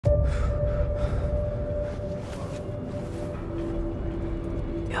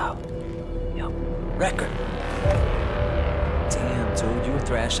Record. Damn, dude, you were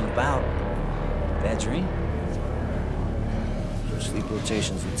thrashing about. Bad dream? Sleep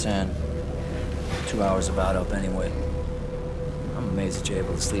rotations were 10. 2 hours about up anyway. I'm amazed that you're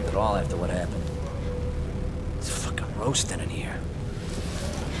able to sleep at all after what happened. It's fucking roasting in here.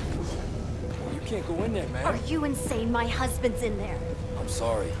 You can't go in there, man. Are you insane? My husband's in there. I'm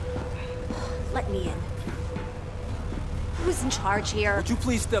sorry. Let me in. Who's in charge here? Would you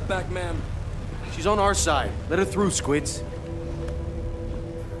please step back, ma'am? She's on our side. Let her through, Squids.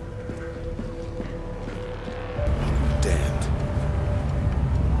 Damned.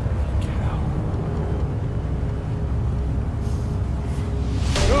 Get out.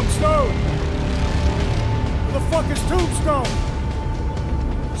 Tombstone! Where the fuck is Tombstone?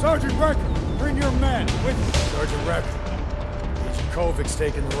 Sergeant Recker, bring your men with you. Sergeant Recker. Agent Kovic's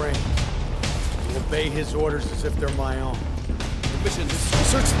taking the reins. We'll obey his orders as if they're my own. The mission is to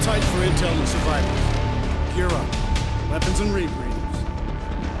search the site for intel and survivors. Gear up. Weapons and rebreathers.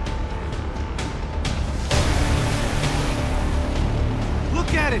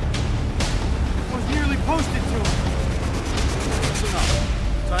 Look at it! Was nearly posted to him. Listen up.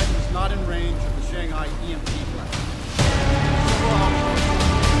 Titan is not in range of the Shanghai EMP blast.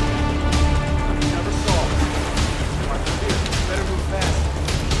 Never saw it. Better move fast.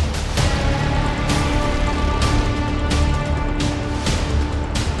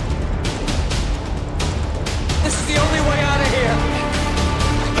 This is the only way out of here!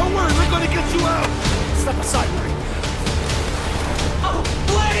 Don't worry, we're gonna get you out! Step aside, Marine. Oh,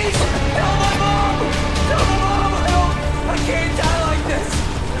 please! Tell my mom! Tell my mom! I can't die like this!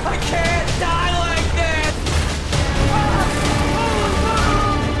 I can't die like this!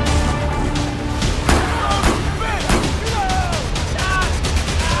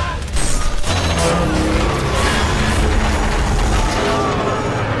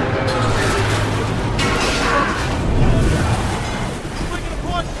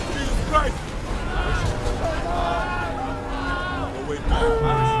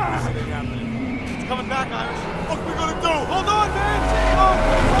 Coming back, Irish. What are we gonna do? Hold on, man!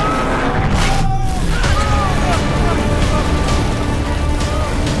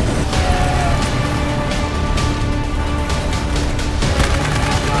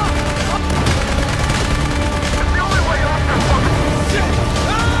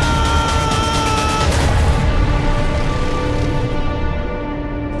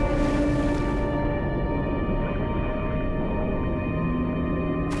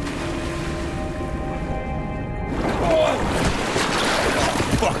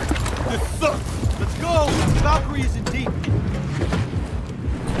 Let's go! Valkyrie is in deep.